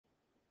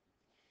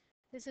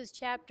This is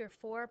Chapter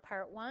 4,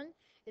 Part 1.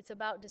 It's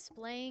about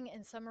displaying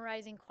and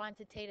summarizing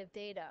quantitative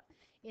data.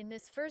 In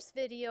this first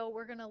video,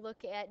 we're going to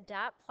look at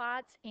dot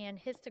plots and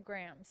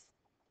histograms.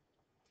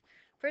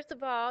 First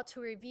of all,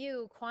 to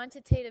review,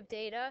 quantitative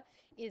data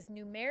is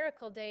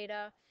numerical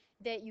data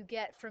that you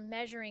get from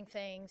measuring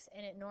things,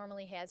 and it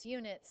normally has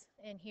units.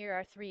 And here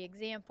are three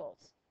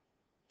examples.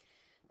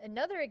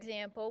 Another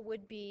example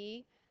would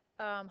be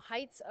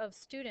heights of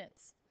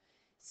students.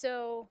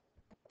 So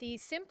the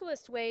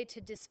simplest way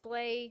to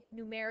display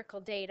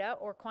numerical data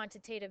or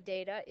quantitative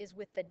data is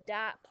with the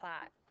dot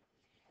plot.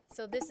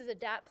 So this is a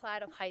dot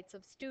plot of heights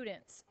of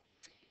students.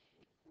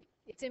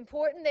 It's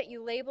important that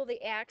you label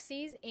the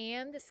axes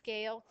and the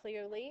scale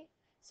clearly.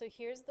 So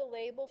here's the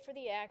label for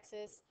the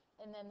axis,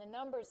 and then the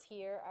numbers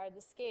here are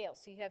the scale.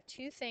 So you have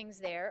two things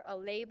there, a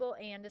label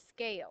and a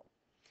scale.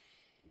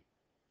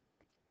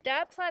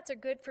 Dot plots are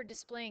good for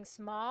displaying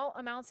small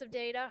amounts of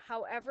data.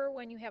 However,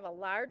 when you have a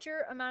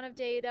larger amount of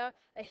data,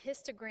 a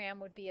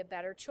histogram would be a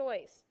better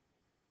choice.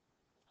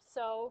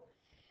 So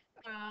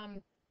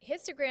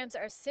histograms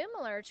are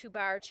similar to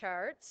bar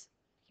charts.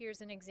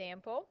 Here's an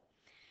example.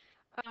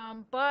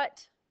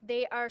 But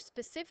they are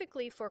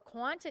specifically for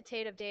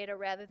quantitative data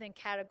rather than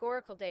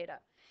categorical data.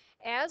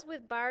 As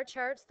with bar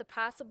charts, the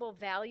possible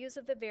values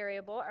of the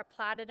variable are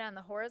plotted on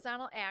the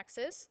horizontal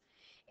axis,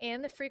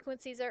 and the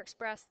frequencies are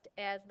expressed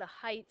as the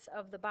heights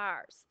of the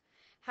bars.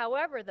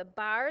 However, the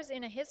bars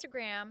in a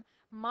histogram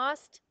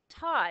must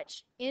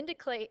touch,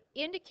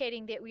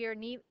 indicating that we are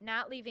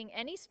not leaving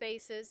any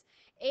spaces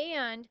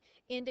and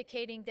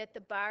indicating that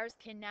the bars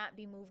cannot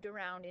be moved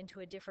around into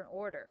a different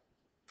order.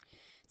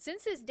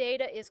 Since this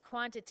data is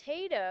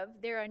quantitative,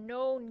 there are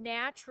no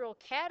natural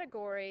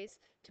categories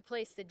to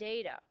place the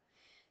data.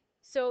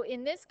 So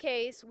in this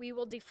case, we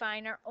will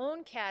define our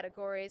own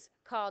categories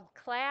called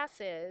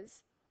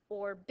classes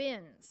or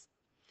bins.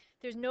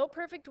 There's no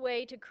perfect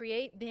way to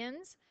create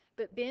bins,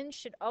 but bins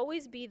should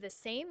always be the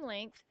same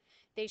length,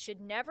 they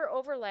should never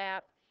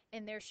overlap,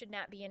 and there should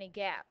not be any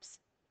gaps.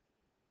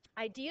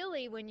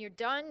 Ideally, when you're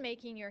done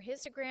making your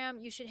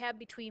histogram, you should have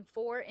between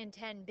 4 and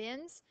 10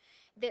 bins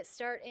that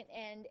start and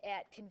end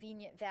at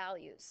convenient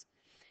values.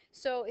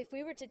 So if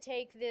we were to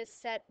take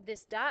this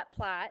dot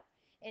plot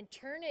and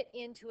turn it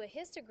into a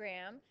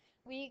histogram,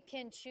 we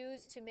can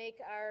choose to make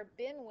our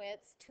bin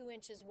widths 2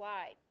 inches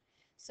wide.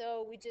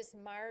 So we just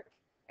mark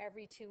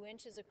every 2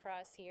 inches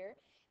across here.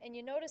 And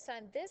you notice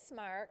on this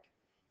mark,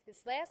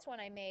 this last one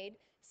I made,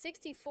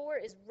 64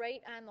 is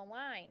right on the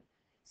line.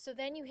 So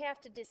then you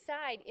have to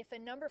decide if a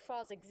number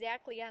falls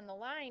exactly on the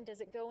line, does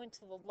it go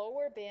into the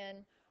lower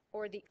bin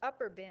or the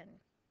upper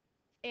bin?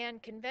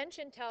 And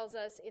convention tells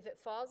us if it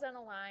falls on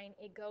a line,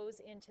 it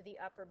goes into the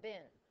upper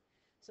bin.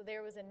 So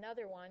there was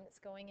another one that's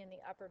going in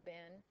the upper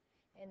bin,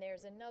 and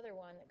there's another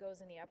one that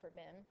goes in the upper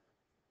bin.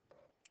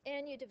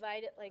 And you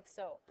divide it like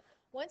so.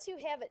 Once you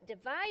have it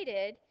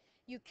divided,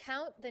 you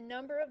count the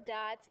number of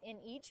dots in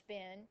each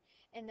bin,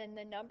 and then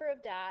the number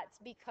of dots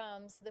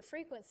becomes the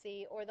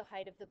frequency or the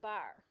height of the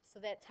bar. So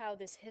that's how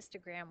this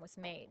histogram was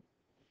made.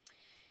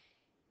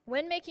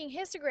 When making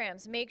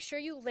histograms, make sure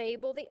you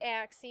label the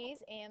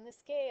axes and the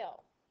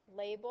scale.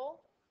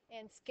 Label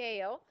and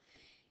scale.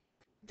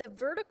 The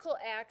vertical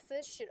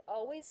axis should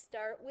always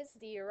start with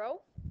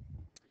 0.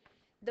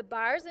 The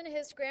bars in a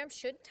histogram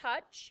should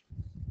touch.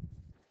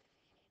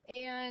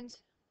 And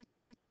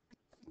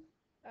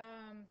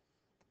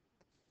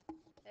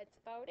that's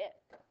about it.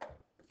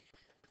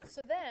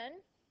 So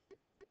then,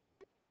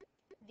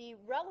 the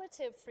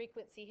relative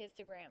frequency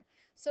histogram.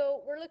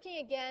 So we're looking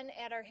again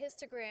at our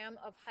histogram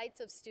of heights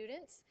of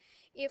students.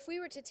 If we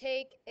were to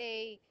take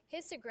a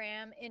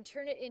histogram and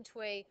turn it into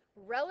a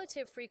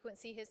relative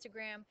frequency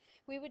histogram,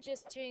 we would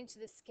just change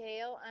the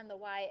scale on the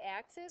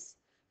y-axis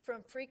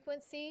from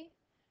frequency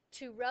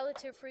to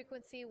relative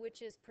frequency,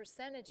 which is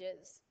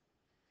percentages.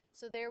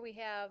 So there we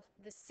have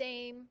the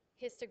same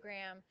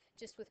histogram,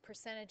 just with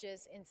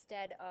percentages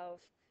instead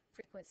of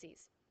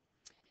frequencies.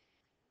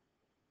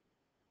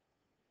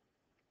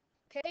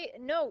 Okay,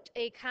 note,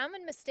 a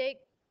common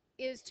mistake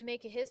is to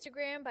make a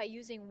histogram by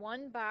using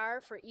one bar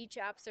for each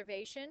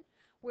observation,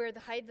 where the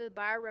height of the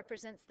bar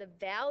represents the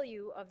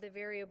value of the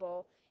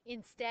variable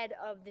instead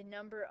of the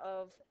number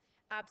of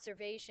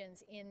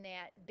observations in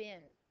that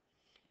bin.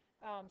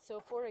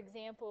 So for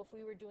example, if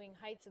we were doing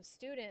heights of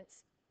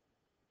students,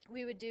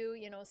 we would do,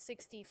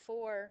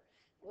 64.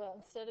 Well,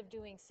 instead of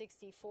doing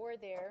 64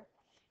 there,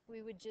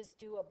 we would just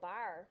do a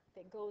bar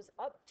that goes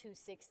up to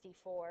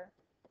 64.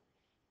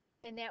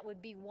 And that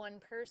would be one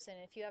person.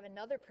 If you have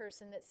another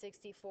person that's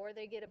 64,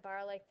 they get a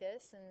bar like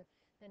this, and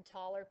then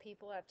taller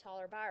people have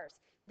taller bars.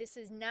 This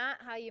is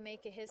not how you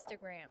make a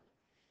histogram.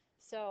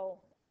 So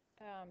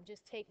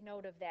just take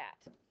note of that.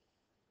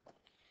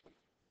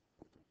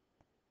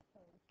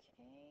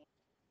 Okay.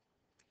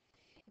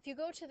 If you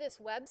go to this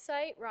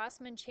website,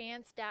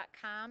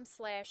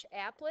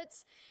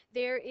 rossmanchance.com/applets,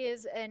 there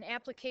is an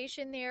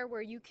application there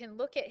where you can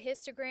look at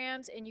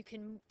histograms and you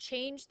can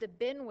change the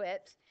bin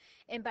width.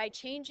 And by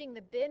changing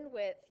the bin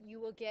width, you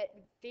will get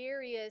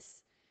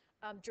various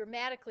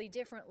dramatically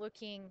different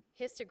looking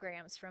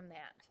histograms from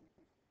that.